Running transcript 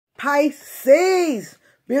Pisces,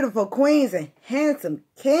 beautiful queens and handsome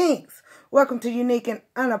kings. Welcome to Unique and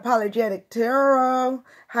Unapologetic Tarot.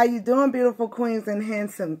 How you doing, beautiful queens and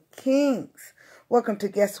handsome kings? Welcome to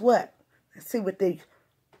guess what? Let's see what these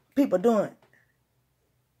people doing.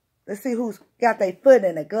 Let's see who's got their foot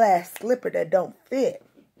in a glass slipper that don't fit.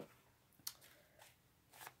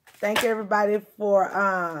 Thank everybody for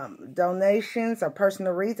donations or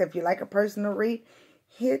personal reads. If you like a personal read,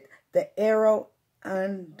 hit the arrow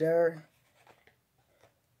under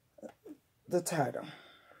the title.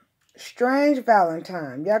 Strange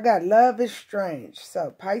Valentine. Y'all got love is strange.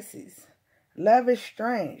 So Pisces, love is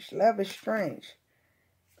strange. Love is strange.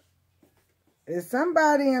 Is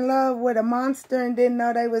somebody in love with a monster and didn't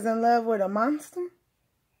know they was in love with a monster?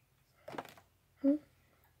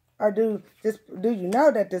 Or do you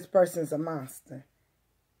know that this person's a monster?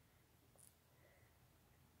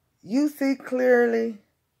 You see clearly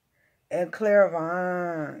and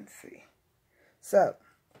clairvoyancy. So,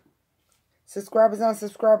 subscribers,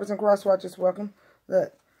 unsubscribers, and cross-watchers, welcome.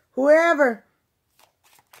 Look, whoever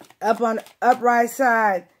up on the upright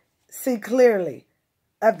side see clearly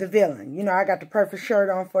of the villain. You know, I got the perfect shirt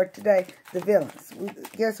on for today. The villains.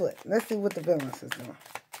 Guess what? Let's see what the villains is doing.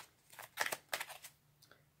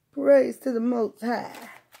 Praise to the Most High.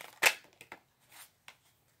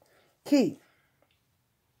 Key.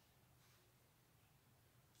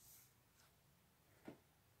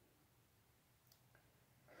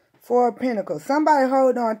 Four of Pentacles. Somebody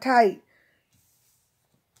hold on tight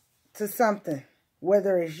to something.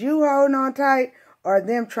 Whether it's you holding on tight or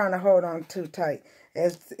them trying to hold on too tight.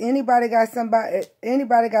 If anybody got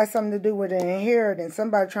something to do with an inheritance,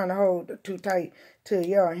 somebody trying to hold too tight to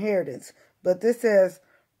your inheritance. But this says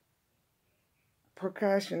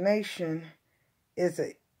procrastination is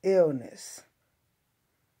an illness.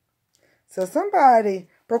 So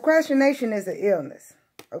procrastination is an illness.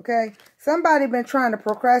 Okay? Somebody been trying to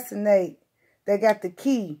procrastinate. They got the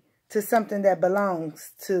key to something that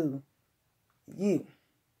belongs to you.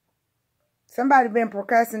 Somebody been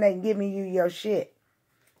procrastinating giving you your shit.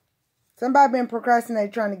 Somebody been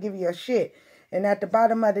procrastinating trying to give you your shit. And at the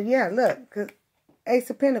bottom of the, yeah, look, Ace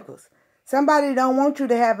of Pentacles. Somebody don't want you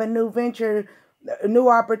to have a new venture, a new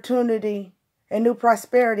opportunity, and new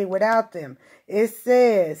prosperity without them. It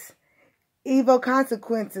says evil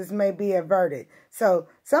consequences may be averted. So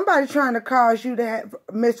somebody trying to cause you to have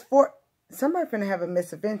somebody finna have a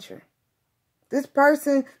misadventure. This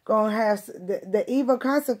person gonna have the evil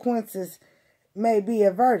consequences may be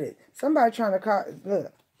averted. Somebody trying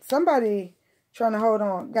to somebody trying to hold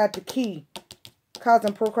on, got the key,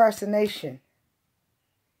 causing procrastination.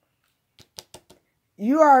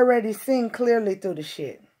 You already seen clearly through the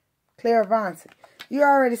shit. Clairvoyancy. You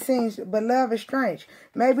already seen, but love is strange.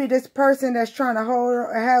 Maybe this person that's trying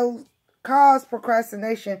to cause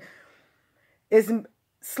procrastination is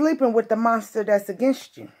sleeping with the monster that's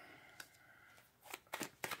against you.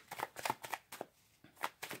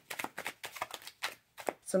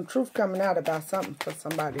 Some truth coming out about something for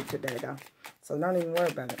somebody today, though. So don't even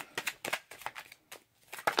worry about it.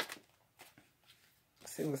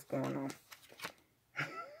 Let's see what's going on.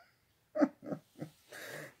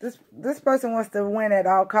 This person wants to win at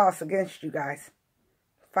all costs against you guys.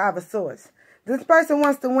 Five of Swords. This person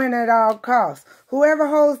wants to win at all costs. Whoever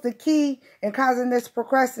holds the key and causing this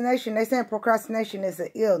procrastination, they saying procrastination is an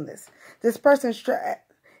illness. This person's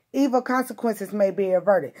evil consequences may be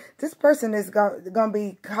averted. This person is going to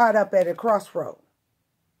be caught up at a crossroad.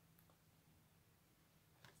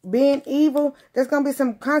 Being evil, there's going to be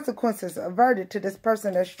some consequences averted to this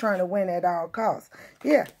person that's trying to win at all costs.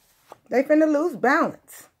 Yeah, they finna lose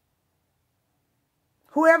balance.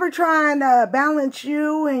 Whoever trying to balance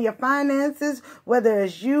you and your finances, whether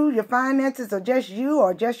it's you, your finances, or just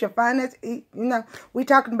your finances, you know, we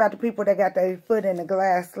talking about the people that got their foot in a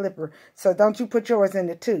glass slipper. So don't you put yours in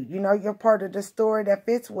it too. You know, you're part of the story that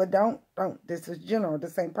fits. Well, don't. This is general.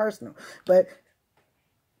 This ain't personal. But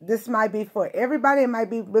this might be for everybody. It might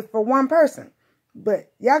be for one person.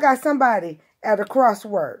 But y'all got somebody at a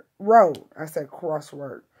crossroad. I said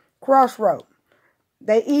crossroad. Crossroad.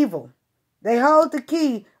 They evil. They hold the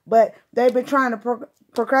key, but they've been trying to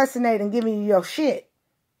procrastinate and giving you your shit.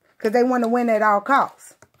 Because they want to win at all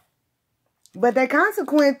costs. But their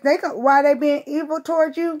consequence, why they being evil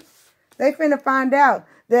towards you, they finna find out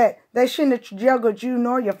that they shouldn't have juggled you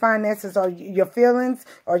nor your finances or your feelings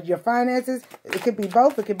or your finances. It could be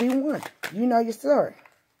both. It could be one. You know your story.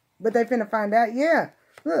 But they finna find out, yeah,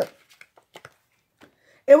 look.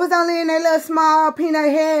 It was only in their little small peanut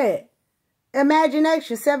head.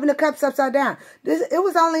 Imagination, 7 of Cups upside down. It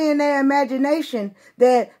was only in their imagination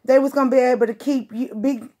that they was going to be able to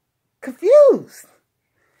be confused.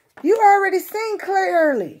 You already seen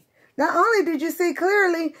clearly. Not only did you see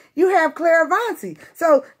clearly, you have clairvoyancy.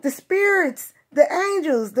 So the spirits, the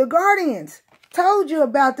angels, the guardians told you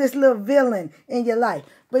about this little villain in your life.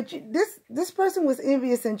 But this person was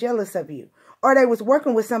envious and jealous of you. Or they was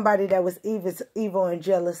working with somebody that was evil and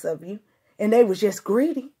jealous of you. And they was just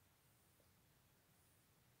greedy.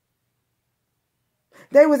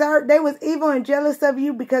 They was evil and jealous of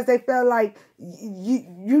you because they felt like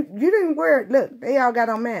you didn't wear it. Look, they all got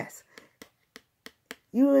on masks.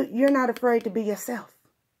 You're not afraid to be yourself.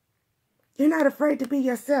 You're not afraid to be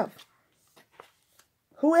yourself.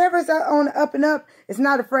 Whoever's on the up and up is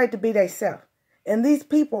not afraid to be themselves. And these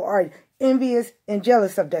people are envious and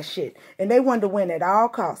jealous of that shit. And they wanted to win at all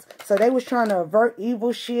costs. So they was trying to avert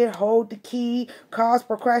evil shit, hold the key, cause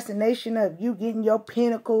procrastination of you getting your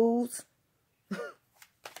pinnacles.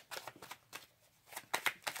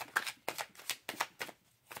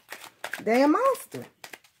 They a monster.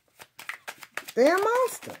 They're a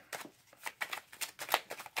monster.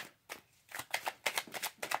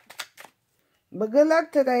 But good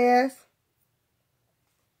luck to their ass.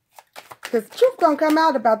 Because the truth gonna come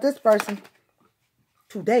out about this person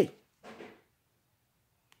today.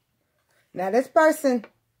 Now this person,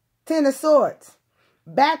 10 of Swords,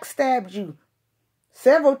 backstabbed you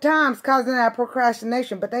several times causing that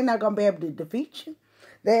procrastination, but they're not gonna be able to defeat you.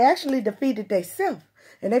 They actually defeated themselves.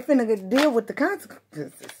 And they finna deal with the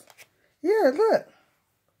consequences. Yeah, look.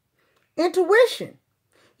 Intuition.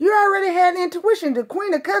 You already had intuition. The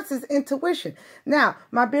Queen of Cups is intuition. Now,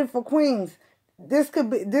 my beautiful queens, this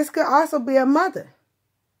could also be a mother.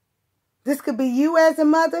 This could be you as a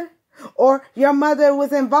mother, or your mother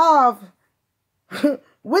was involved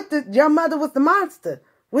with your mother was the monster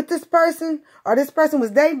with this person, or this person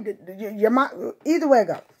was dating your mom. Either way it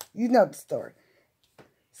goes. You know the story.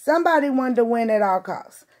 Somebody wanted to win at all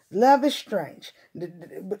costs. Love is strange.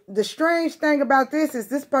 The strange thing about this is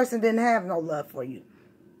this person didn't have no love for you.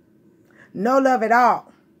 No love at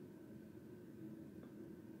all.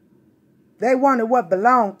 They wanted what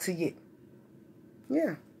belonged to you.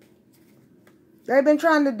 Yeah. They've been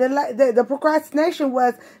trying to delay. The procrastination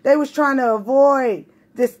was they was trying to avoid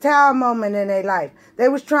this Tower moment in their life. They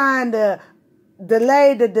was trying to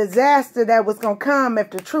delay the disaster that was going to come if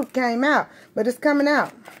the truth came out. But it's coming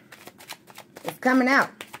out. It's coming out.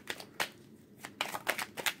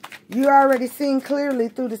 You already seen clearly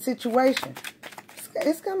through the situation.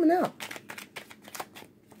 It's coming out.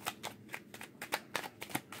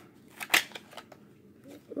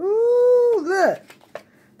 Ooh, look.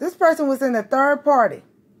 This person was in a third party.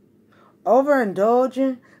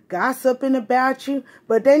 Overindulging, gossiping about you.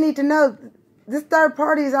 But they need to know this third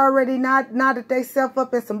party is already knotted themselves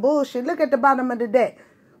up in some bullshit. Look at the bottom of the deck.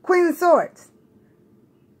 Queen of Swords.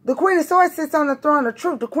 The Queen of Swords sits on the throne of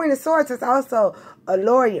truth. The Queen of Swords is also a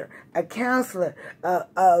lawyer, a counselor,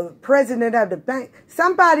 a president of the bank.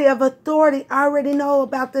 Somebody of authority already know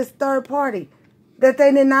about this third party that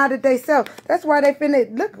they denied themselves. That's why they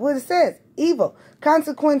finna, look what it says, evil.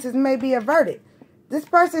 Consequences may be averted. This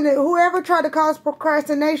person, whoever tried to cause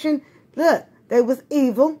procrastination, look, they was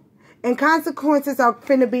evil. And consequences are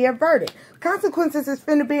finna be averted. Consequences is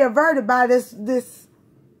finna be averted by this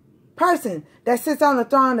person that sits on the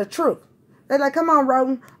throne of truth. They're like, come on,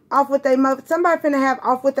 Roden, off with their mother. Somebody finna have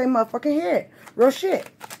off with their motherfucking head. Real shit.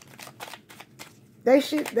 They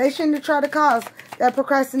shouldn't have tried to cause that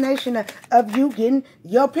procrastination of you getting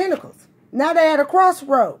your pinnacles. Now they at a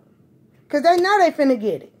crossroad. Because they know they finna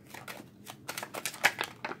get it.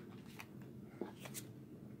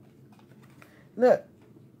 Look.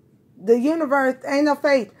 The universe ain't no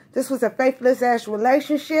faith. This was a faithless ass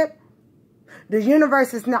relationship. The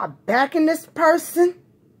universe is not backing this person.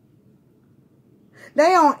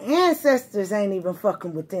 Their own ancestors ain't even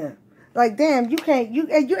fucking with them. Like, damn, you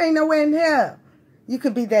ain't nowhere in hell. You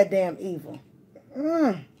could be that damn evil.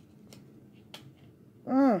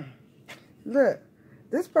 Look,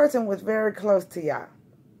 this person was very close to y'all.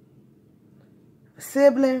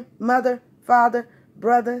 Sibling, mother, father,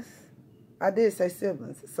 brothers. I did say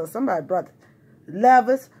siblings, so somebody brothers.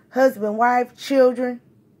 Lovers, husband, wife, children.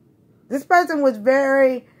 This person was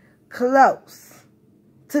very close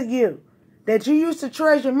to you. That you used to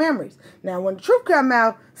treasure memories. Now, when the truth come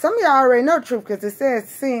out, some of y'all already know the truth because it says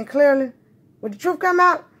seeing clearly. When the truth come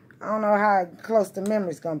out, I don't know how close the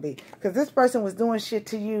memory's going to be. Because this person was doing shit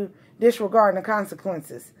to you, disregarding the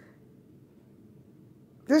consequences.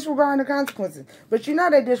 Disregarding the consequences. But you know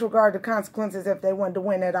they disregard the consequences if they wanted to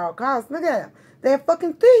win at all costs. Look at them. They're a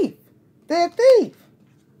fucking thief. They're a thief.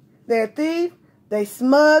 They're a thief. They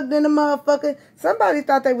smugged in the motherfucker. Somebody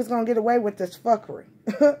thought they was going to get away with this fuckery.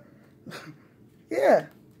 Yeah.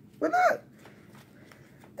 But look.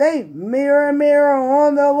 They mirror, mirror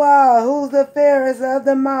on the wall. Who's the fairest of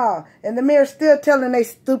them all? And the mirror still telling they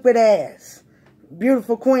stupid ass.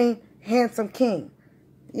 Beautiful queen, handsome king.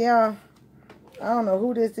 Yeah, I don't know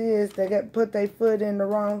who this is that got put their foot in the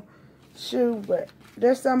wrong shoe, but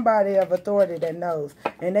there's somebody of authority that knows.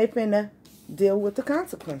 And they finna deal with the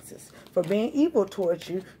consequences for being evil towards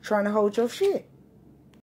you, trying to hold your shit.